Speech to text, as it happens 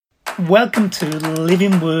Welcome to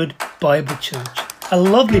Living Word Bible Church, a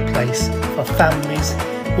lovely place for families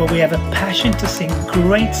where we have a passion to sing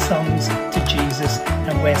great songs to Jesus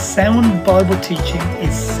and where sound Bible teaching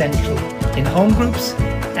is central in home groups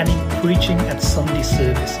and in preaching at Sunday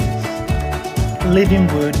services. Living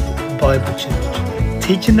Word Bible Church,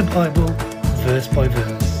 teaching the Bible verse by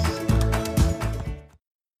verse.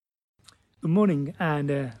 Good morning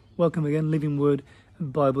and welcome again, Living Word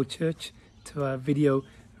Bible Church, to our video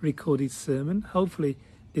recorded sermon. Hopefully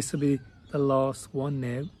this will be the last one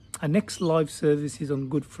now. Our next live service is on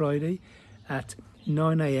Good Friday at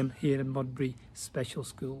 9 a.m. here at Modbury Special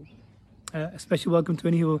School. A special welcome to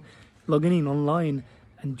any who are logging in online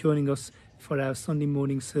and joining us for our Sunday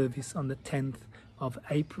morning service on the 10th of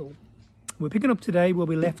April. We're picking up today where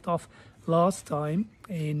we left off last time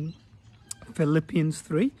in Philippians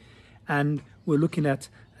 3, and we're looking at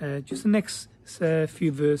just the next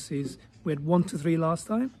few verses. We had 1 to 3 last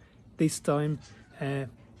time. This time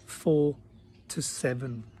 4 to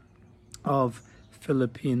 7 of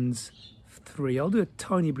Philippians 3. I'll do a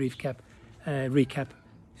tiny brief recap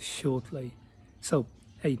shortly. So,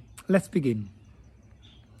 hey, let's begin.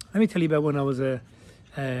 Let me tell you about when I was a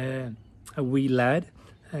wee lad,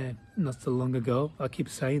 not so long ago. I keep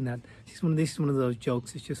saying that. This is one of those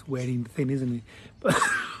jokes. It's just wearing thin, isn't it? But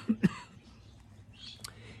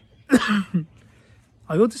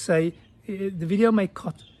I ought to say, the video may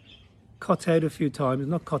cut out a few times.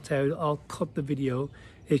 Not cut out, I'll cut the video.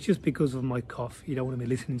 It's just because of my cough. You don't want to be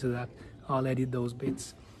listening to that. I'll edit those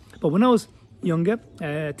bits. But when I was younger,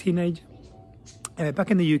 teenage, back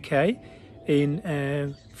in the UK,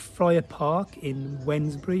 in Friar Park in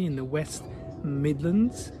Wednesbury in the West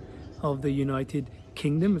Midlands of the United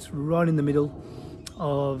Kingdom, it's right in the middle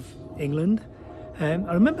of England.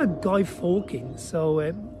 I remember Guy Fawkes. So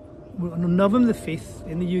on November the 5th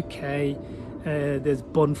in the UK, there's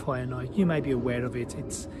Bonfire Night. You may be aware of it.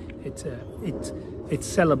 It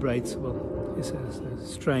celebrates, well, it's a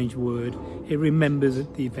strange word. It remembers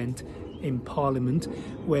the event in Parliament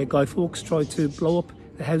where Guy Fawkes tried to blow up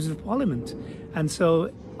the House of Parliament. And so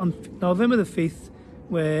on November the 5th,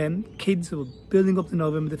 where kids are building up to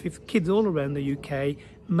November the 5th, kids all around the UK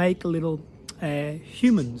make little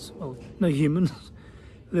humans. Well, no humans.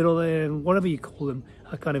 Little, whatever you call them.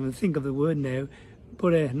 I can't even think of the word now.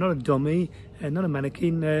 But not a dummy, not a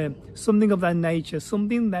mannequin, something of that nature,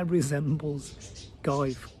 something that resembles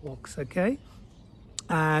Guy Fawkes, okay?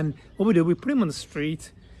 And what we do, we put him on the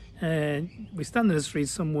street, and we stand in the street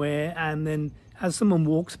somewhere, and then as someone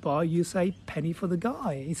walks by, you say, "Penny for the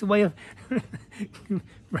guy." It's a way of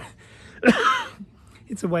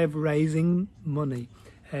it's a way of raising money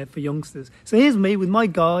for youngsters. So here's me with my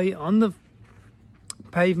guy on the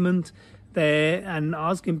pavement there and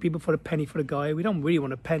asking people for a penny for a guy. We don't really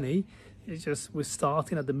want a penny. It's just we're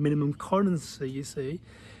starting at the minimum currency, you see.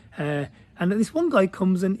 And this one guy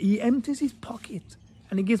comes and he empties his pocket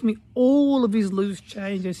and he gives me all of his loose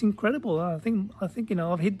change. It's incredible. I think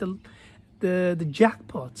I've hit the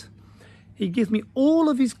jackpot. He gives me all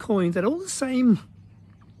of his coins. They're all the same.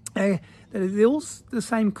 They're all the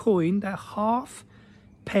same coin. They're half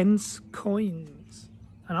pence coins.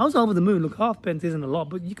 And I was over the moon. Look, half pence isn't a lot,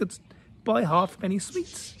 but you could buy half-penny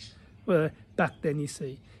sweets. Well, back then, you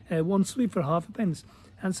see, one sweet for half a pence.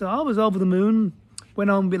 And so I was over the moon,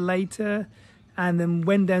 went home a bit later, and then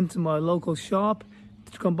went down to my local shop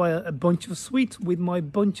to go and buy a bunch of sweets with my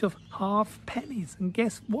bunch of half pennies. And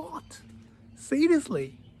guess what?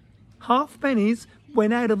 Seriously, half pennies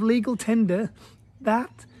went out of legal tender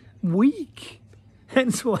that week.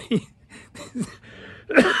 Hence why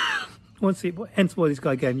this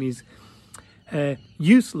guy gave me his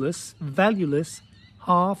useless, valueless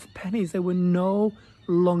half pennies. They were no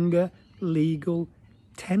longer legal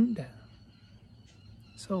tender.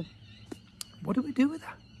 So, what do we do with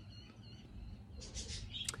that?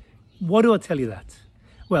 What do I tell you that?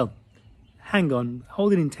 Well, hang on,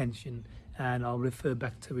 hold it in tension, and I'll refer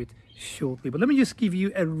back to it shortly. But let me just give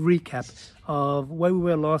you a recap of where we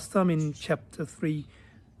were last time in chapter 3,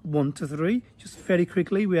 1 to 3. Just very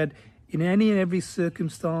quickly, we had, in any and every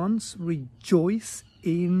circumstance, rejoice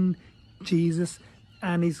in Jesus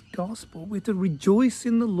and his gospel. We're to rejoice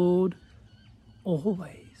in the Lord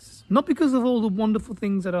always. Not because of all the wonderful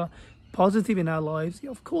things that are positive in our lives. Yeah,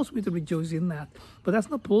 of course we're to rejoice in that. But that's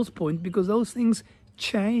not Paul's point, because those things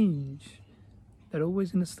change. They're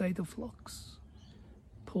always in a state of flux.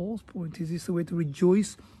 Paul's point is that we're to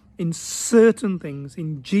rejoice in certain things,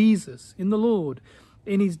 in Jesus, in the Lord,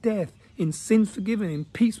 in his death, in sins forgiven, in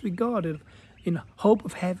peace with God, in hope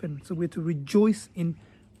of heaven. So we're to rejoice in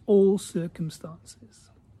all circumstances.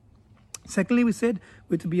 Secondly, we said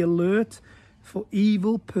we're to be alert for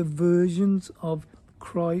evil perversions of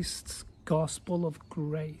Christ's gospel of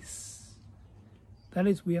grace. That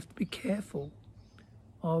is, we have to be careful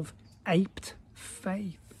of aped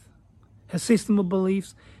faith, a system of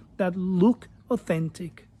beliefs that look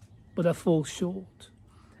authentic but that fall short.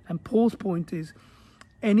 And Paul's point is,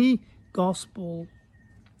 any gospel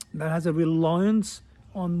that has a reliance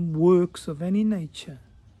on works of any nature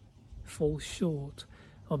falls short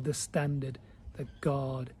of the standard that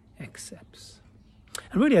God accepts.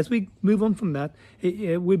 And really, as we move on from that,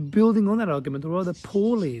 we're building on that argument, or rather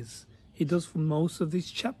Paul is. He does for most of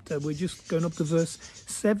this chapter. We're just going up to verse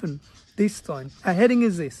 7 this time. Our heading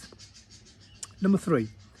is this. Number 3.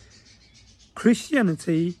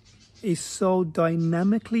 Christianity is so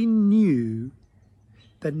dynamically new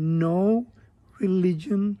that no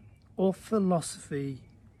religion or philosophy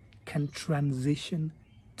can transition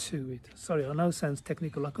to it. Sorry, I know it sounds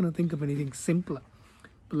technical. I couldn't think of anything simpler.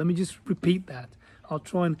 But let me just repeat that. I'll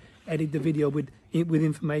try and edit the video with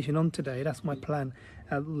information on today. That's my plan,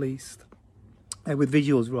 at least. With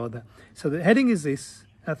visuals, rather. So the heading is this.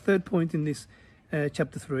 Our third point in this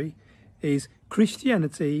chapter 3 is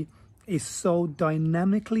Christianity is so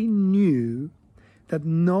dynamically new that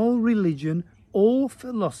no religion or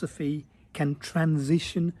philosophy can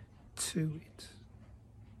transition to it.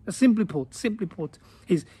 Simply put,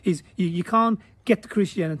 is you can't get to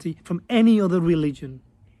Christianity from any other religion.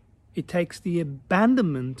 It takes the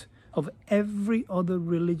abandonment of every other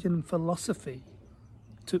religion and philosophy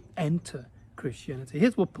to enter Christianity.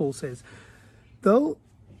 Here's what Paul says. Though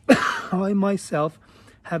I myself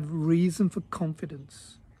have reason for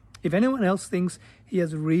confidence, if anyone else thinks he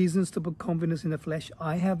has reasons to put confidence in the flesh,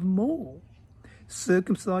 I have more.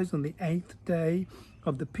 Circumcised on the 8th day,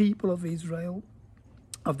 of the people of Israel,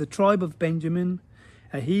 of the tribe of Benjamin,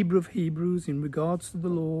 a Hebrew of Hebrews in regards to the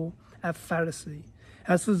law, a Pharisee.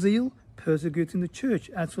 As for zeal, persecuting the church.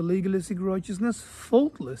 As for legalistic righteousness,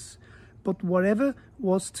 faultless. But whatever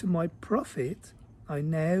was to my profit, I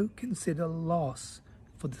now consider loss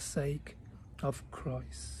for the sake of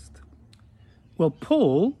Christ. Well,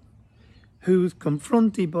 Paul, who is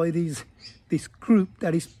confronted by this group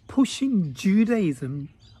that is pushing Judaism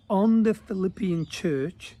on the Philippian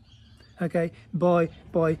church, okay, by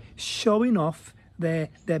showing off their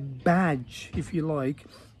badge, if you like,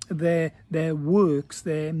 their works,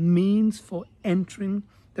 their means for entering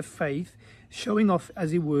the faith, showing off,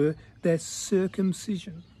 as it were, their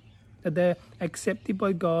circumcision, that they're accepted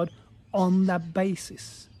by God on that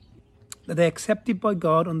basis, that they're accepted by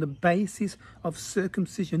God on the basis of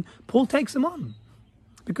circumcision. Paul takes them on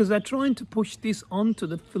because they're trying to push this onto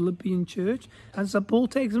the Philippian church, and so Paul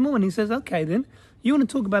takes them on and he says, okay then, you want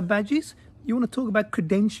to talk about badges? You want to talk about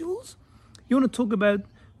credentials? You want to talk about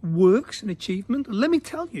works and achievement? Let me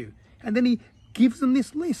tell you. And then he gives them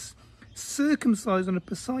this list. Circumcised on a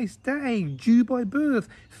precise day, Jew by birth,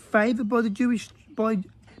 favoured by by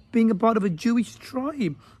being a part of a Jewish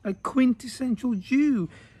tribe, a quintessential Jew,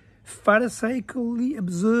 pharisaically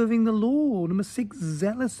observing the law. Number 6,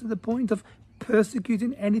 zealous to the point of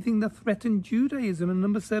persecuting anything that threatened Judaism. And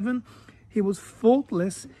number 7, he was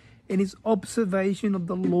faultless in his observation of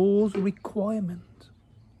the law's requirement.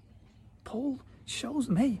 Paul shows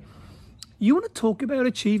them, hey, you want to talk about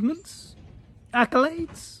achievements,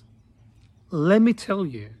 accolades? Let me tell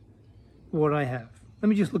you what I have. Let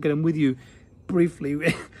me just look at them with you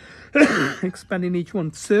briefly, expanding each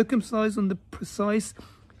one. Circumcised on the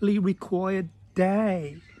precisely required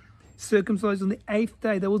day. Circumcised on the 8th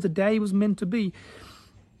day. That was the day it was meant to be.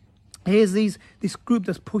 Here's this group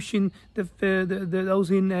that's pushing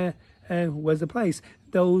those in, where's the place?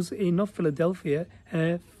 Those in, not Philadelphia,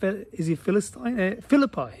 is it Philistine?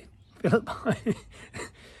 Philippi.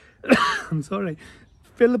 I'm sorry.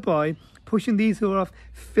 Philippi, pushing these who are of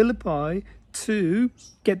Philippi to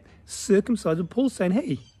get circumcised. And Paul's saying,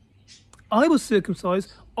 hey, I was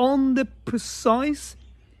circumcised on the precisely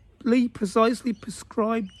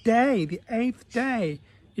prescribed day, the 8th day.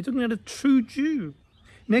 You're talking about a true Jew.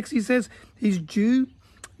 Next he says, he's Jew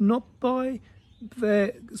not by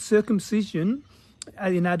the circumcision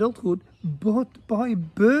in adulthood, but by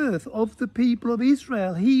birth of the people of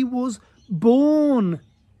Israel. He was born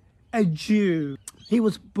a Jew. He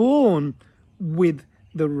was born with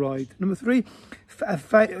the right. Number 3,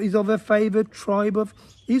 he's of a favoured tribe of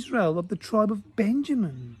Israel, of the tribe of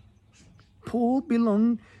Benjamin. Paul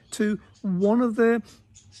belonged to one of the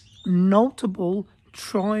notable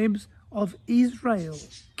tribes of Israel.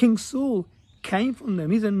 King Saul came from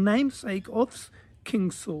them. He's a namesake of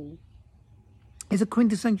King Saul. He's a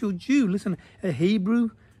quintessential Jew. Listen, a Hebrew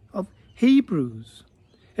of Hebrews.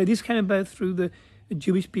 This came about through the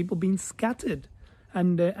Jewish people being scattered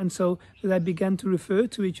And so they began to refer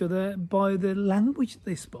to each other by the language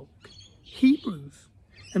they spoke, Hebrews.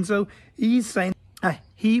 And so he's saying a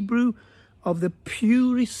Hebrew of the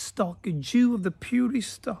purest stock, a Jew of the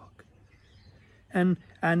purest stock, and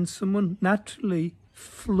someone naturally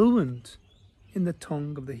fluent in the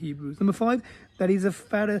tongue of the Hebrews. Number 5, that he's a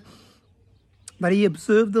Pharisee, that he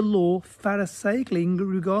observed the law pharisaically. In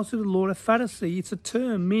regards to the law, a Pharisee, it's a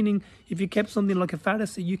term meaning if you kept something like a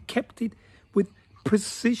Pharisee, you kept it with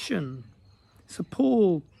precision. So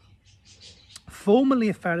Paul, formerly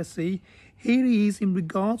a Pharisee, here he is in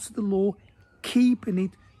regards to the law, keeping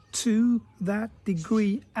it to that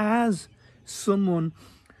degree as someone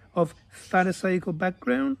of Pharisaical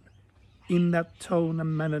background in that tone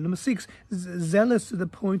and manner. Number 6, zealous to the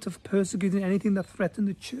point of persecuting anything that threatened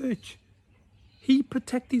the church. He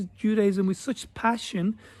protected Judaism with such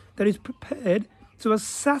passion that he's prepared to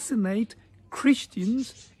assassinate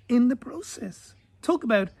Christians in the process. Talk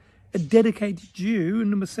about a dedicated Jew.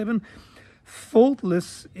 Number 7,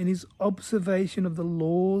 faultless in his observation of the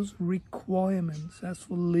law's requirements. As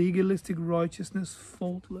for legalistic righteousness,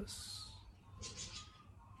 faultless.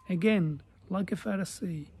 Again, like a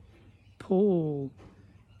Pharisee, Paul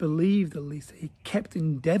believed at least that he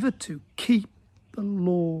endeavored to keep the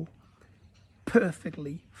law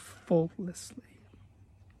perfectly, faultlessly.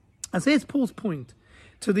 And so here's Paul's point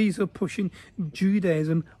to these who are pushing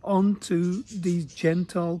Judaism onto these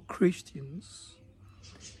Gentile Christians,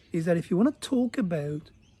 is that if you want to talk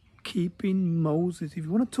about keeping Moses, if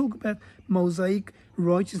you want to talk about Mosaic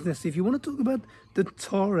righteousness, if you want to talk about the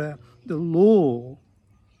Torah, the law,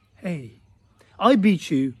 hey, I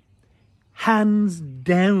beat you hands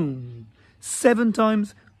down 7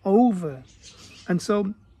 times over. And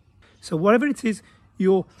so whatever it is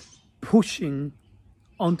you're pushing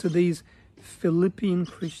onto these Philippian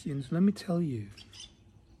Christians, let me tell you,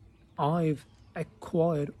 I've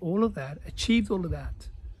acquired all of that, achieved all of that,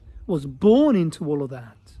 was born into all of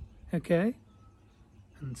that, okay?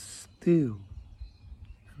 And still,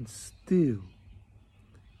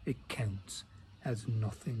 it counts as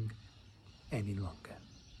nothing any longer.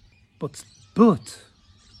 But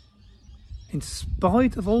in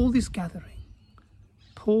spite of all this gathering,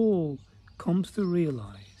 Paul comes to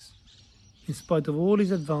realize, in spite of all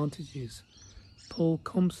his advantages, Paul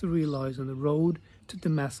comes to realize on the road to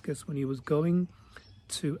Damascus, when he was going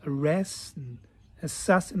to arrest and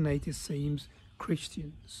assassinate, it seems,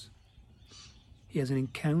 Christians, he has an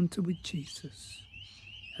encounter with Jesus,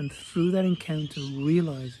 and through that encounter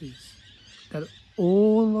realizes that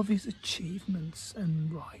all of his achievements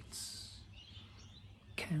and rights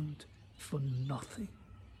count for nothing.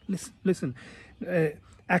 Listen.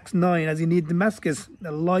 Acts 9, as he neared Damascus,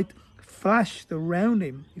 a light flashed around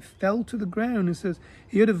him. He fell to the ground and says,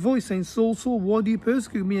 he heard a voice saying, Saul, Saul, why do you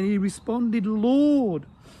persecute me? And he responded, Lord,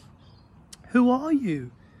 who are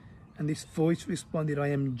you? And this voice responded, I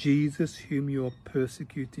am Jesus whom you are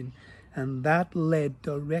persecuting. And that led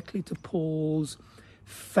directly to Paul's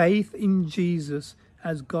faith in Jesus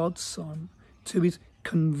as God's Son, to his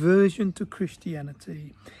conversion to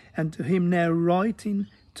Christianity, and to him now writing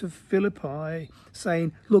to Philippi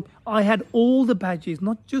saying, look, I had all the badges,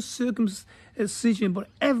 not just circumcision, but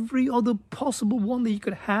every other possible one that you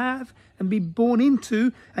could have and be born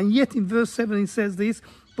into. And yet in verse 7 he says this,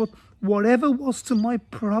 but whatever was to my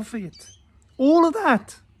profit, all of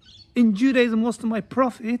that in Judaism was to my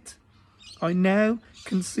profit, I now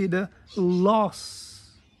consider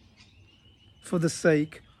loss for the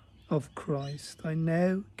sake of Christ. I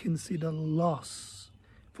now consider loss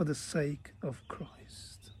for the sake of Christ.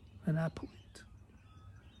 And our point.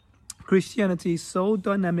 Christianity is so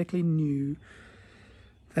dynamically new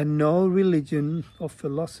that no religion or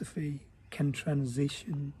philosophy can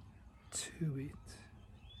transition to it.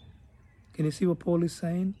 Can you see what Paul is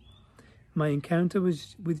saying? My encounter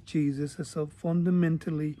with Jesus has so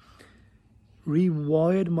fundamentally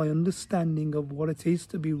rewired my understanding of what it is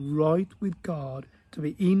to be right with God, to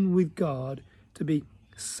be in with God, to be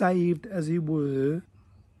saved, as it were,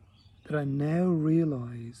 that I now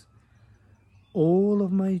realize all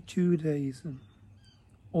of my Judaism,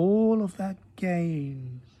 all of that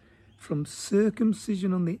gain from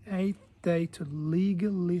circumcision on the 8th day to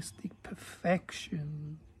legalistic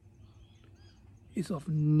perfection is of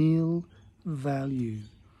nil value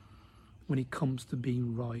when it comes to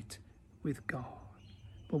being right with God.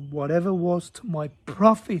 But whatever was to my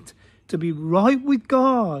profit to be right with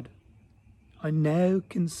God, I now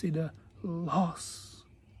consider loss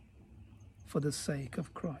for the sake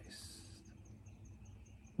of Christ.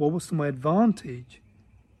 What was to my advantage,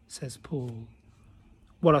 says Paul,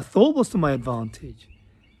 what I thought was to my advantage,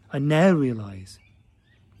 I now realize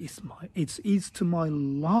it's to my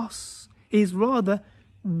loss. It's rather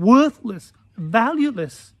worthless,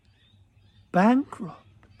 valueless, bankrupt.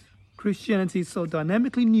 Christianity is so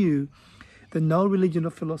dynamically new that no religion or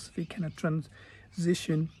philosophy can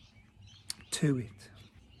transition to it.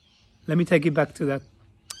 Let me take you back to that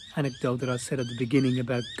anecdote that I said at the beginning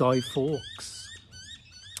about Guy Fawkes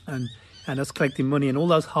and us collecting money and all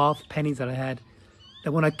those half pennies that I had,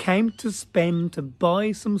 that when I came to spend to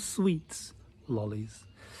buy some sweets, lollies,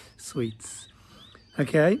 sweets,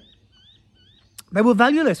 okay, they were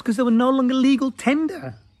valueless because they were no longer legal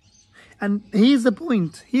tender. And here's the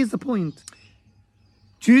point.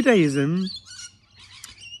 Judaism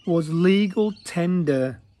was legal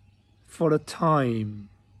tender for a time,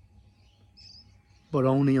 but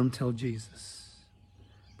only until Jesus.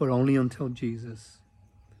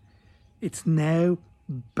 It's now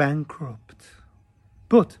bankrupt.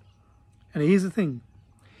 But, and here's the thing,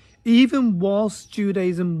 even whilst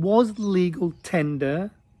Judaism was legal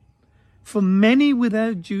tender, for many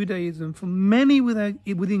within Judaism,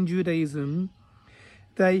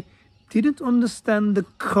 they didn't understand the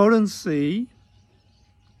currency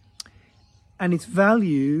and its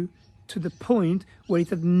value to the point where it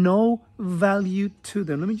had no value to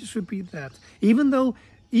them. Let me just repeat that. Even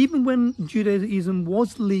when Judaism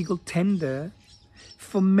was legal tender,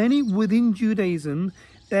 for many within Judaism,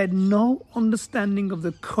 they had no understanding of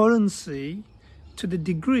the currency to the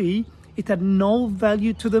degree it had no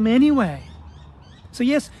value to them anyway. So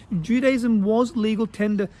yes, Judaism was legal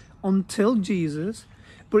tender until Jesus,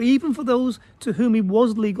 but even for those to whom it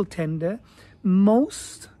was legal tender,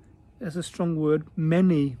 most, that's a strong word,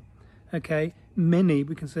 many, okay, many,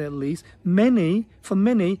 we can say at least, for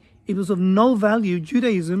many, it was of no value,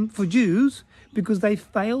 Judaism, for Jews, because they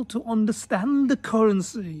failed to understand the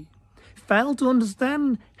currency, failed to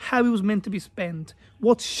understand how it was meant to be spent,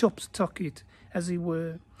 what shops took it, as it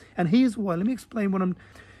were. And here's why. Let me explain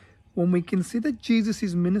when we consider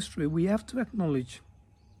Jesus' ministry, we have to acknowledge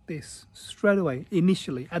this straight away,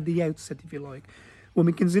 initially, at the outset, if you like. When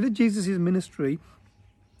we consider Jesus' ministry,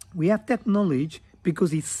 we have to acknowledge,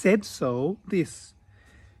 because he said so, this.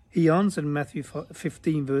 He answered in Matthew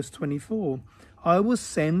 15, verse 24, I was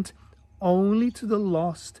sent only to the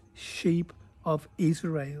lost sheep of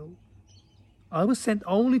Israel. I was sent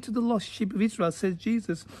only to the lost sheep of Israel, says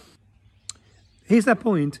Jesus. Here's that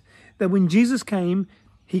point, that when Jesus came,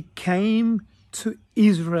 he came to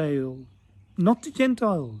Israel, not to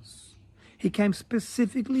Gentiles. He came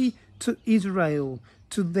specifically to Israel,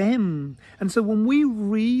 to them. And so when we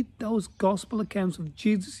read those gospel accounts of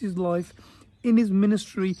Jesus' life in his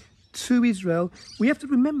ministry to Israel, we have to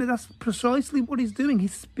remember that's precisely what he's doing.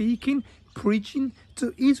 He's speaking, preaching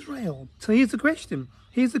to Israel. So here's the question.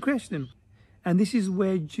 And this is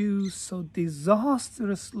where Jews so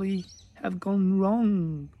disastrously have gone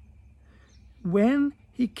wrong. When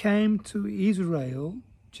he came to Israel,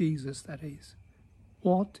 Jesus that is,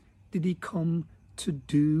 what did he come to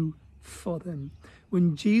do for them?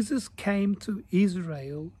 When Jesus came to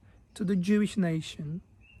Israel, to the Jewish nation,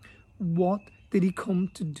 what did he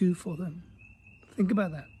come to do for them? Think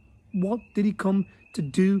about that. What did he come to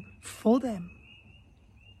do for them?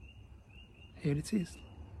 Here it is.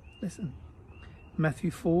 Listen.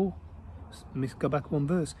 Matthew 4, let me go back one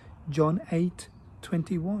verse. John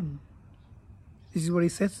 8:21. This is what he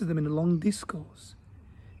says to them in a long discourse.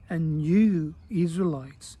 And you,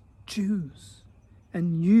 Israelites, Jews,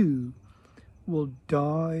 and you will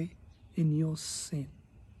die in your sin.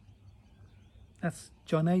 That's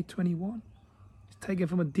John 8:21. It's taken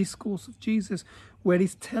from a discourse of Jesus where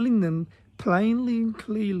he's telling them plainly and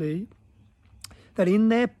clearly that in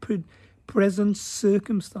their present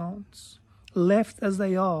circumstance, left as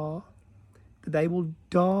they are, that they will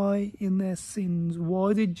die in their sins.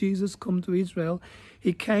 Why did Jesus come to Israel?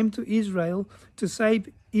 He came to Israel to save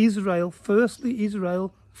Israel, firstly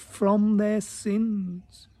Israel, from their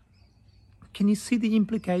sins. Can you see the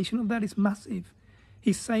implication of that? It's massive.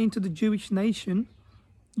 He's saying to the Jewish nation,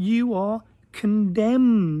 you are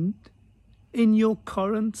condemned in your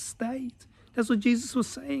current state. That's what Jesus was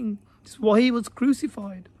saying. That's why he was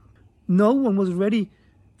crucified. No one was ready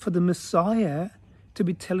for the Messiah to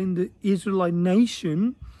be telling the Israelite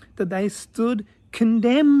nation that they stood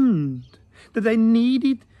condemned, that they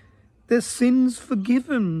needed their sins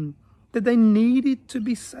forgiven, that they needed to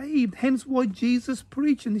be saved. Hence why Jesus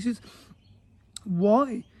preached. And this is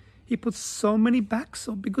why he put so many backs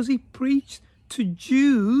up, because he preached to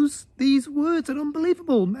Jews these words are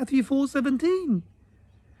unbelievable. Matthew 4:17.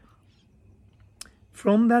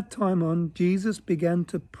 From that time on, Jesus began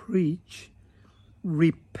to preach,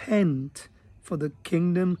 repent, for the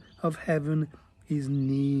kingdom of heaven is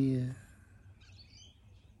near.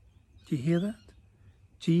 Do you hear that?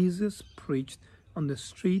 Jesus preached on the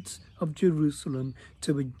streets of Jerusalem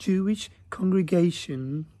to a Jewish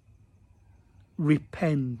congregation,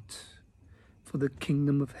 repent, for the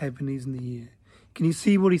kingdom of heaven is near. Can you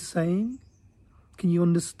see what he's saying? Can you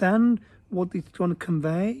understand what he's trying to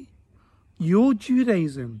convey? Your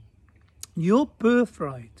Judaism, your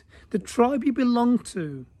birthright, the tribe you belong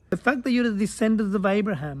to, the fact that you're the descendants of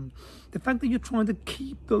Abraham, the fact that you're trying to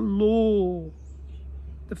keep the law,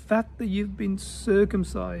 the fact that you've been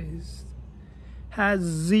circumcised, has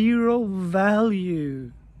zero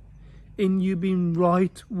value in you being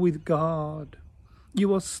right with God.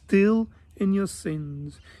 You are still in your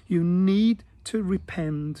sins. You need to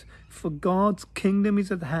repent, for God's kingdom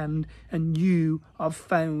is at hand and you are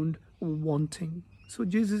found wanting. That's what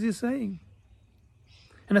Jesus is saying.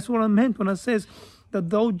 And that's what I meant when I says that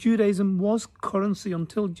though Judaism was currency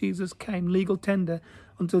until Jesus came, legal tender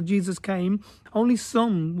until Jesus came, only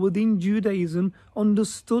some within Judaism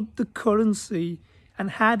understood the currency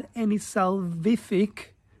and had any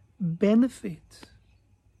salvific benefit.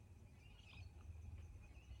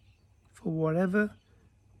 For whatever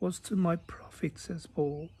was to my profit, says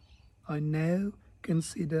Paul, I now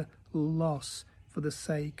consider loss for the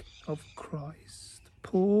sake of Christ.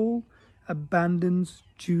 Paul abandons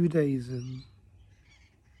Judaism.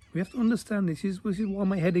 We have to understand this. This is why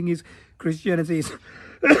my heading is Christianity is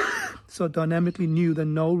so dynamically new that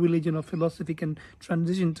no religion or philosophy can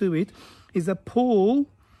transition to it, is that Paul,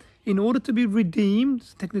 in order to be redeemed,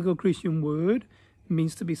 it's a technical Christian word,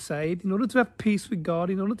 means to be saved, in order to have peace with God,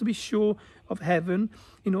 in order to be sure of heaven,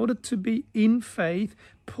 in order to be in faith,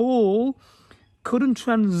 Paul couldn't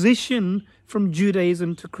transition from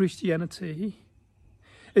Judaism to Christianity.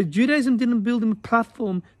 Judaism didn't build him a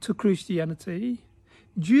platform to Christianity.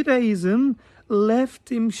 Judaism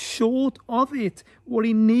left him short of it. What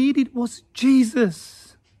he needed was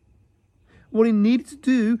Jesus. What he needed to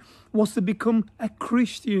do was to become a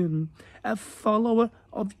Christian, a follower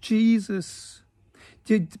of Jesus.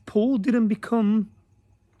 Paul didn't become,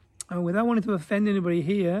 without wanting to offend anybody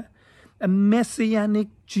here, a messianic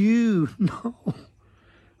Jew. No.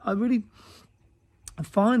 I really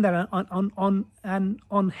find that an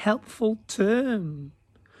unhelpful term.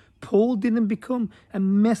 Paul didn't become a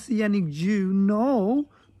messianic Jew. No,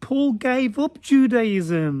 Paul gave up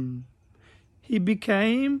Judaism. He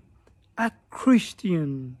became a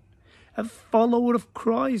Christian, a follower of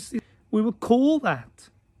Christ. We were called that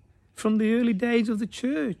from the early days of the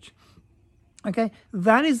church. Okay,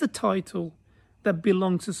 that is the title that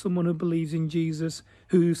belongs to someone who believes in Jesus,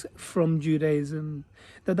 who's from Judaism.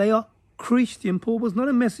 That they are Christian. Paul was not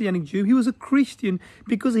a messianic Jew. He was a Christian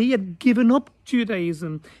because he had given up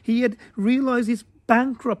Judaism. He had realized his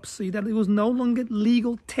bankruptcy, that it was no longer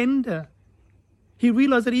legal tender. He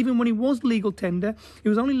realized that even when he was legal tender, it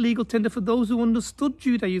was only legal tender for those who understood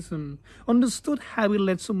Judaism, understood how it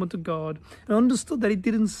led someone to God, and understood that it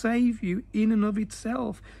didn't save you in and of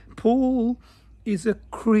itself. Paul is a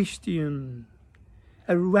Christian,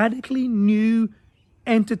 a radically new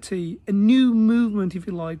entity, a new movement, if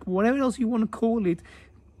you like, whatever else you want to call it.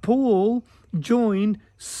 Paul joined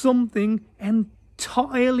something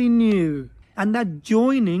entirely new. And that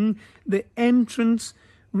joining, the entrance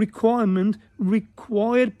requirement,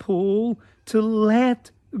 required Paul to let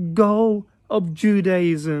go of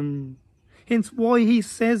Judaism. Hence why he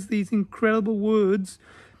says these incredible words,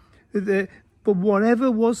 but whatever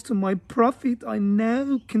was to my profit, I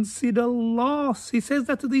now consider loss. He says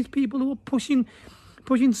that to these people who are pushing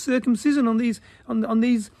circumcision on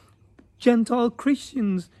these Gentile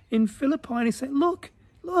Christians in Philippi. And he said, look,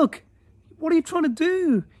 what are you trying to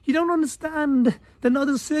do? You don't understand that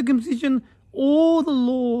neither circumcision or the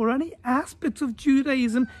law or any aspects of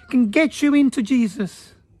Judaism can get you into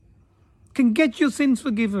Jesus, can get your sins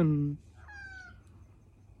forgiven,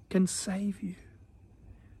 can save you.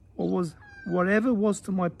 Whatever was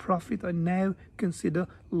to my profit, I now consider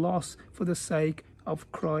loss for the sake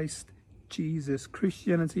of Christ Jesus.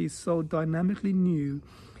 Christianity is so dynamically new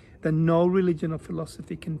that no religion or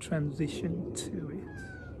philosophy can transition to it.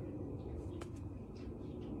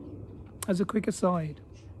 As a quick aside,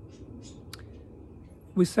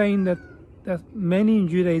 we're saying that many in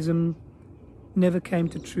Judaism never came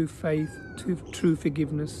to true faith, to true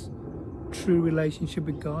forgiveness, true relationship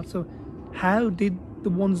with God. So how did the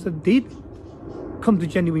ones that did come to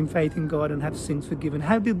genuine faith in God and have sins forgiven,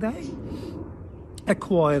 how did they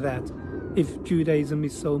acquire that if Judaism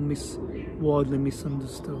is so widely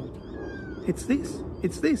misunderstood? It's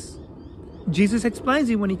this. Jesus explains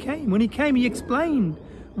it when he came. When he came, he explained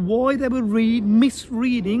why they were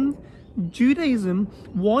misreading Judaism,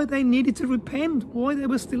 why they needed to repent, why they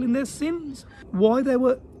were still in their sins, why they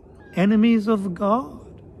were enemies of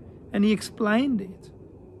God. And he explained it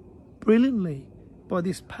brilliantly by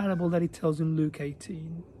this parable that he tells in Luke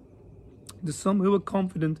 18. To some who were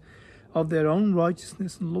confident of their own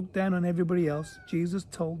righteousness and looked down on everybody else, Jesus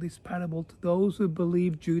told this parable to those who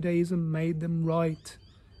believed Judaism made them right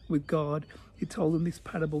with God. He told them this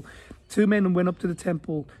parable. 2 men went up to the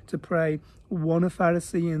temple to pray, one a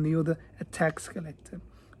Pharisee and the other a tax collector.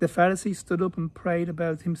 The Pharisee stood up and prayed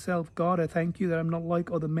about himself, God, I thank you that I'm not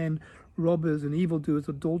like other men, robbers and evildoers,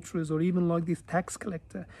 adulterers, or even like this tax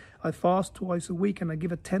collector. I fast twice a week and I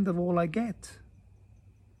give a tenth of all I get.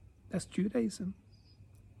 That's Judaism.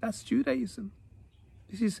 That's Judaism.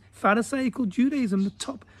 This is Pharisaical Judaism, the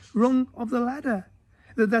top rung of the ladder.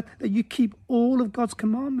 That you keep all of God's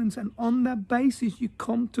commandments, and on that basis you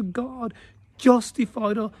come to God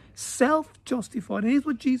justified or self-justified. And here's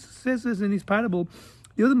what Jesus says in his parable.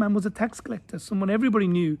 The other man was a tax collector, someone everybody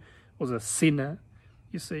knew was a sinner.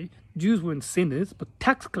 You see, Jews weren't sinners, but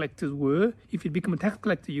tax collectors were. If you'd become a tax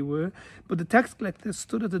collector, you were. But the tax collector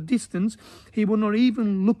stood at a distance. He would not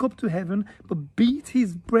even look up to heaven, but beat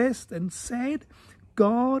his breast and said,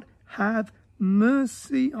 God, have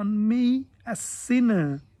mercy on me, a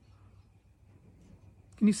sinner.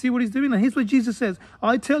 Can you see what he's doing? Now, here's what Jesus says.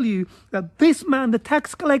 I tell you that this man, the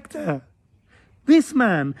tax collector, this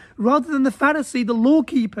man, rather than the Pharisee, the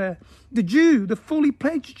lawkeeper, the Jew, the fully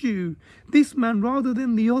pledged Jew, this man, rather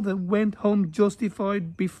than the other, went home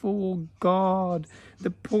justified before God. The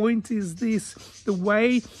point is this: the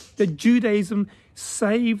way that Judaism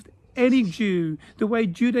saved any Jew, the way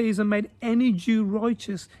Judaism made any Jew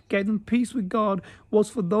righteous, gave them peace with God, was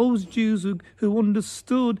for those Jews who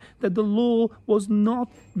understood that the law was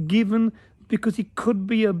not given because it could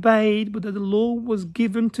be obeyed, but that the law was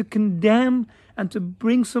given to condemn and to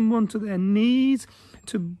bring someone to their knees,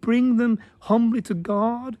 to bring them humbly to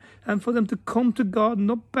God, and for them to come to God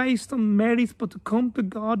not based on merits, but to come to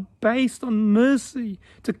God based on mercy,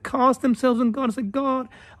 to cast themselves on God and say, God,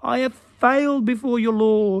 I have failed before your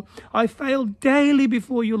law. I fail daily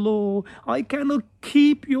before your law. I cannot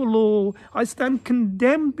keep your law. I stand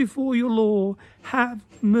condemned before your law. Have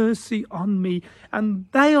mercy on me. And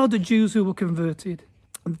they are the Jews who were converted.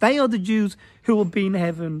 They are the Jews who will be in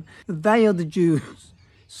heaven. They are the Jews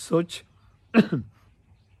such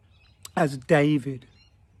as David.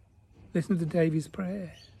 Listen to David's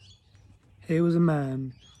prayer. Here was a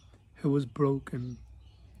man who was broken.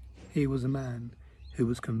 He was a man who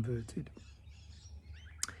was converted.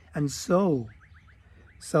 And so,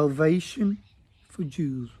 salvation for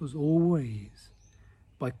Jews was always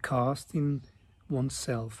by casting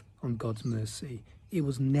oneself on God's mercy. It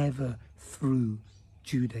was never through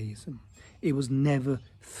Judaism. It was never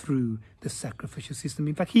through the sacrificial system.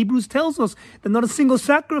 In fact, Hebrews tells us that not a single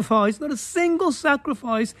sacrifice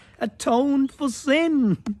atoned for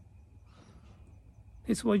sin.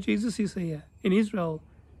 It's why Jesus is here in Israel,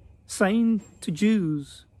 saying to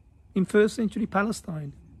Jews in first century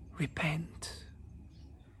Palestine, repent.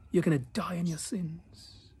 You're going to die in your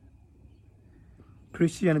sins.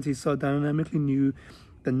 Christianity so dynamically new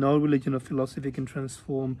that no religion or philosophy can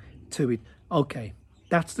transform to it. Okay,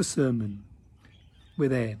 that's the sermon. We're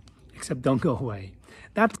there, except don't go away.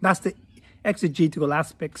 That's the exegetical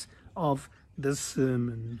aspects of the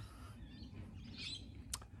sermon.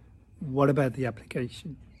 What about the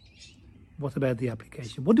application? What about the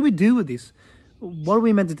application? What do we do with this? What are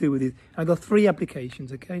we meant to do with it? I've got 3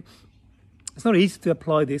 applications, okay? It's not easy to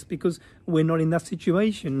apply this because we're not in that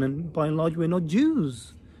situation, and by and large we're not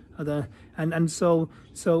Jews. And so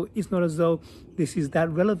it's not as though this is that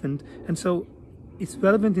relevant. And so it's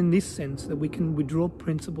relevant in this sense that we can withdraw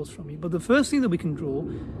principles from it. But the first thing that we can draw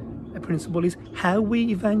a principle is how we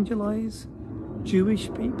evangelize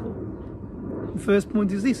Jewish people. The first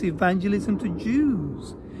point is this: evangelism to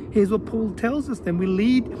Jews. Here's what Paul tells us then. We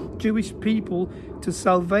lead Jewish people to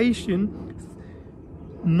salvation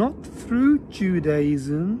not through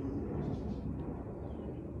Judaism.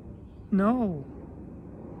 No.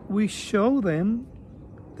 We show them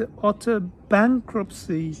the utter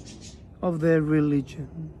bankruptcy of their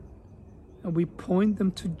religion. And we point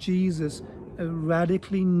them to Jesus, a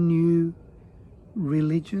radically new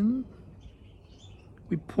religion.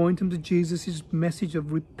 We point them to Jesus' message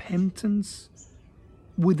of repentance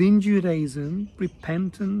within Judaism,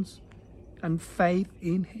 repentance and faith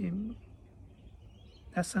in him.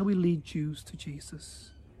 That's how we lead Jews to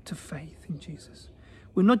Jesus, to faith in Jesus.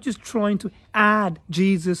 We're not just trying to add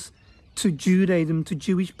Jesus to Judaism, to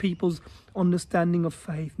Jewish people's understanding of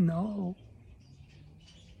faith. No.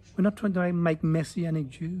 We're not trying to make Messianic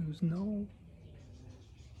Jews. No.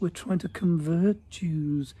 We're trying to convert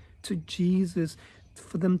Jews to Jesus,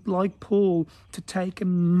 for them, like Paul, to take a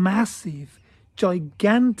massive,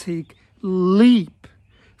 gigantic leap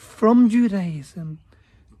from Judaism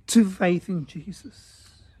to faith in Jesus.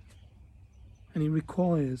 And it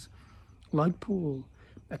requires, like Paul,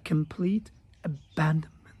 a complete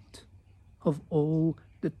abandonment of all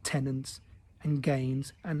the tenets and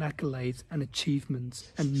gains and accolades and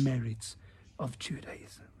achievements and merits of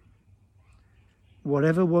Judaism.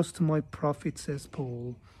 Whatever was to my profit, says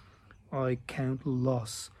Paul, I count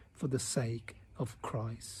loss for the sake of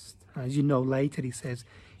Christ. As you know, later he says,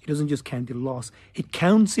 he doesn't just count it loss, he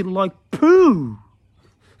counts it like poo.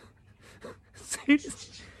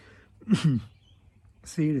 Seriously.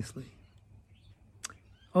 Seriously.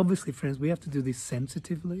 Obviously, friends, we have to do this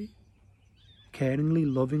sensitively, caringly,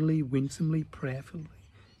 lovingly, winsomely, prayerfully.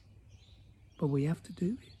 But we have to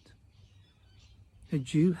do it. A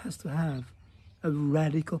Jew has to have a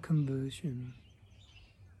radical conversion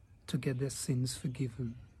to get their sins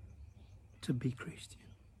forgiven, to be Christian.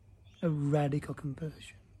 A radical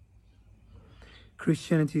conversion.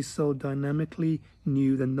 Christianity is so dynamically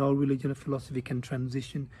new that no religion or philosophy can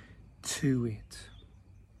transition to it.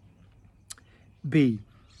 B.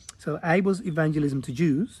 So A was evangelism to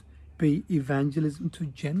Jews. B, evangelism to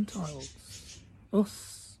Gentiles.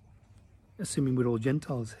 Us, assuming we're all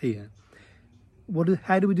Gentiles here.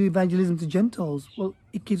 How do we do evangelism to Gentiles? Well,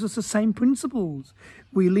 it gives us the same principles.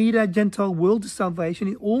 We lead our Gentile world to salvation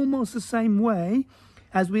in almost the same way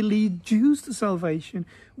as we lead Jews to salvation.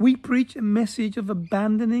 We preach a message of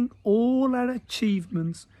abandoning all our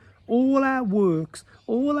achievements, all our works,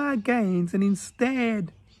 all our gains, and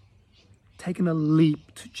instead taking a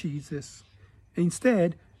leap to Jesus.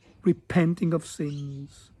 Instead, repenting of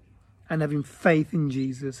sins and having faith in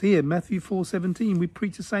Jesus. Here, Matthew 4:17, we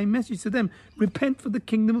preach the same message to them. Repent, for the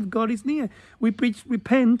kingdom of God is near. We preach,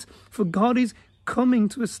 repent, for God is coming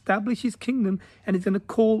to establish his kingdom, and he's going to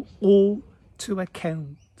call all to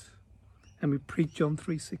account. And we preach John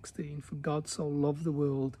 3:16, for God so loved the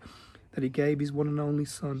world that he gave his one and only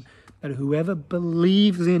Son, that whoever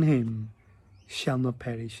believes in him shall not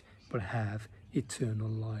perish, but have eternal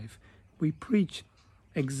life. We preach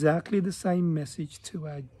exactly the same message to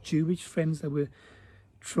our Jewish friends that we're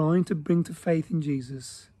trying to bring to faith in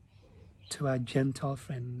Jesus, to our Gentile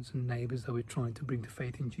friends and neighbours that we're trying to bring to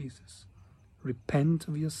faith in Jesus. Repent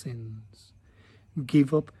of your sins,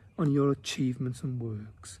 give up on your achievements and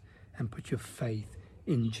works, and put your faith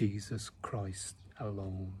in Jesus Christ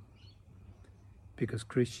alone. Because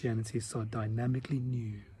Christianity is so dynamically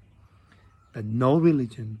new that no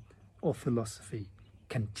religion or philosophy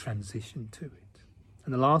can transition to it.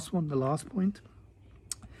 And the last point,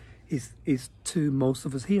 is to most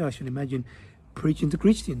of us here, I should imagine, preaching to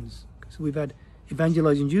Christians. So we've had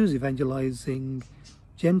evangelizing Jews, evangelizing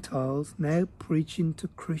Gentiles, now preaching to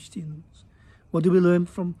Christians. What do we learn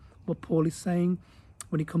from what Paul is saying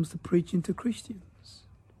when it comes to preaching to Christians?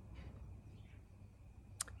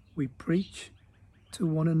 We preach to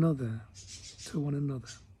one another, to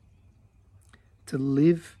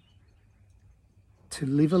live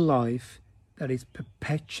a life that is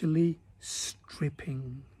perpetually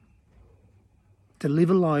stripping, to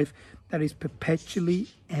live a life that is perpetually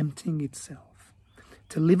emptying itself,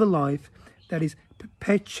 to live a life that is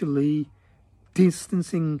perpetually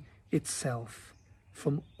distancing itself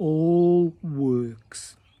from all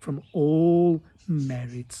works, from all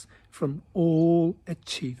merits, from all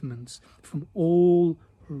achievements, from all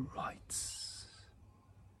rights.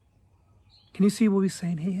 Can you see what we're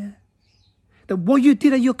saying here? That what you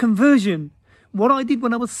did at your conversion, what I did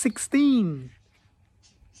when I was 16,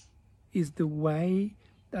 is the way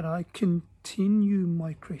that I continue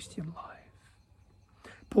my Christian life.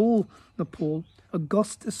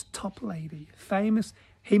 Augustus Toplady, famous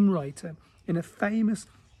hymn writer, in a famous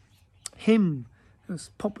hymn that was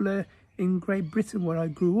popular in Great Britain where I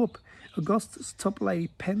grew up, Augustus Toplady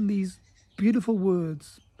penned these beautiful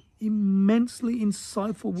words, immensely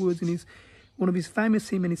insightful words in one of his famous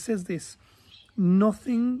hymns, and he says this: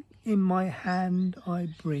 "Nothing in my hand I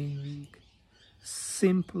bring,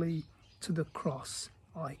 simply to the cross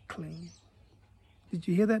I cling." Did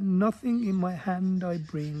you hear that? Nothing in my hand I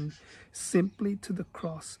bring, simply to the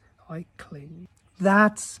cross I cling.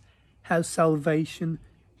 That's how salvation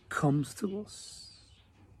comes to us.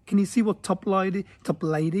 Can you see what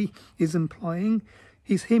Toplady is implying?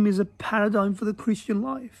 His hymn is a paradigm for the Christian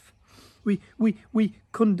life. We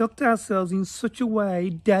conduct ourselves in such a way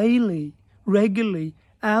daily, regularly,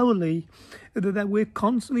 hourly, that we're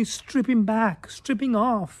constantly stripping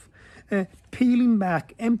off, peeling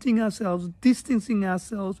back, emptying ourselves, distancing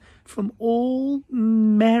ourselves from all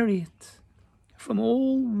merit, from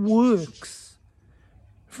all works,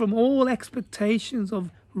 from all expectations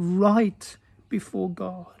of right before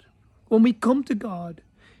God. When we come to God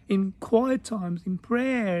in quiet times, in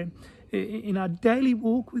prayer, in our daily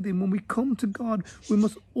walk with Him, when we come to God, we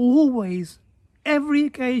must always, every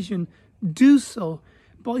occasion, do so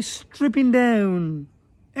by stripping down,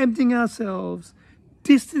 emptying ourselves,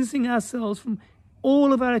 distancing ourselves from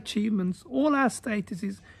all of our achievements, all our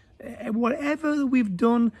statuses, whatever we've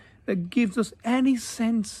done that gives us any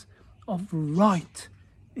sense of right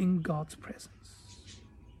in God's presence.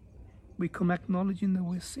 We come acknowledging that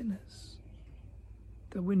we're sinners,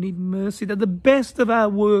 that we need mercy, that the best of our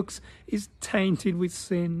works is tainted with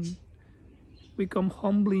sin. We come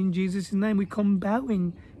humbly in Jesus' name. We come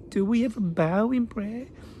bowing. Do we ever bow in prayer?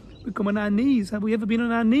 We come on our knees. Have we ever been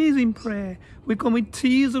on our knees in prayer? We come with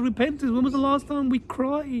tears of repentance. When was the last time we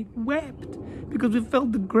cried, wept, because we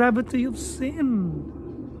felt the gravity of sin?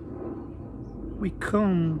 We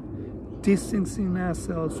come distancing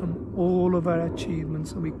ourselves from all of our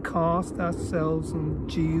achievements, and we cast ourselves on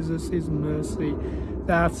Jesus' mercy.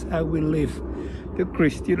 That's how we live the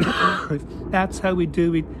Christian life. That's how we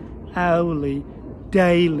do it hourly,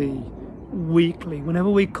 daily, weekly. Whenever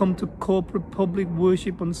we come to corporate public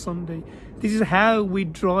worship on Sunday, this is how we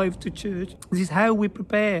drive to church. This is how we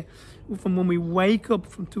prepare from when we wake up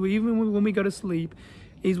to even when we go to sleep,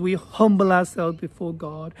 is we humble ourselves before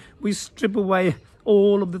God. We strip away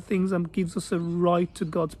all of the things that gives us a right to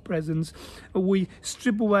God's presence. We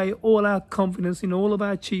strip away all our confidence in all of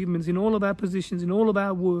our achievements, in all of our positions, in all of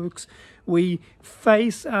our works. We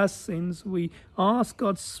face our sins. We ask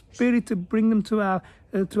God's Spirit to bring them to our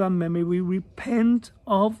memory. We repent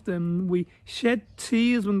of them. We shed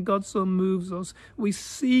tears when God so moves us. We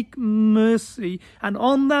seek mercy. And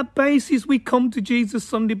on that basis, we come to Jesus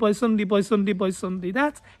Sunday by Sunday by Sunday by Sunday.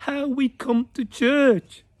 That's how we come to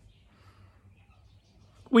church.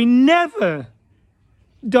 We never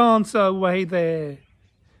dance our way there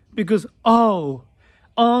because,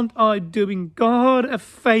 aren't I doing God a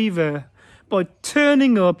favor by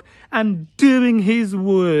turning up and doing His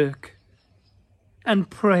work and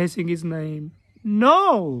praising His name?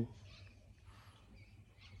 No!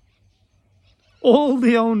 All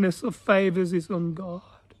the onus of favors is on God.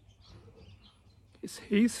 It's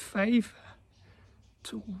His favor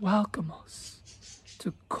to welcome us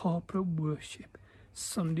to corporate worship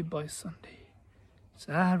Sunday by Sunday. It's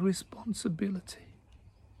our responsibility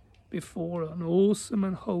before an awesome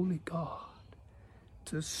and holy God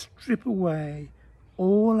to strip away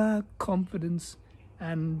all our confidence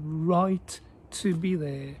and right to be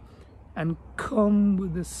there and come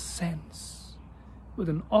with a sense, with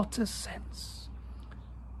an utter sense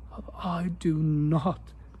of I do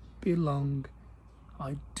not belong,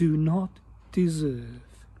 I do not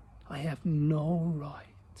deserve, I have no right,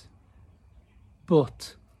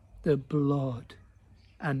 but the blood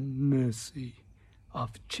and mercy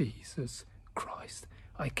of Jesus Christ.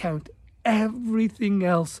 I count everything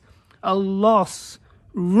else a loss,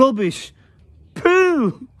 rubbish,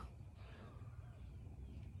 poo,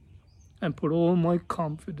 and put all my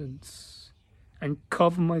confidence and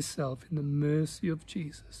cover myself in the mercy of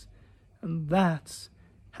Jesus. And that's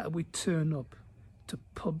how we turn up to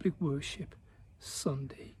public worship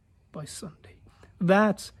Sunday by Sunday.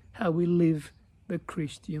 That's how we live the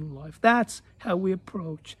Christian life. That's how we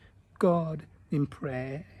approach God in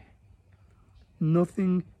prayer.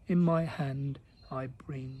 Nothing in my hand I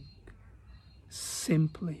bring.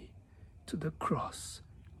 Simply to the cross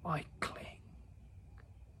I cling.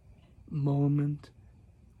 Moment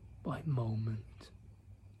by moment,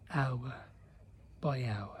 hour by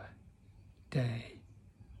hour, day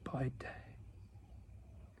by day.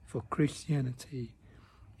 For Christianity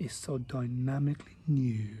is so dynamically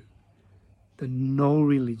new that no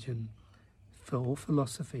religion or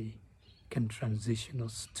philosophy can transition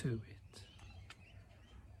us to it.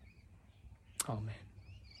 Amen.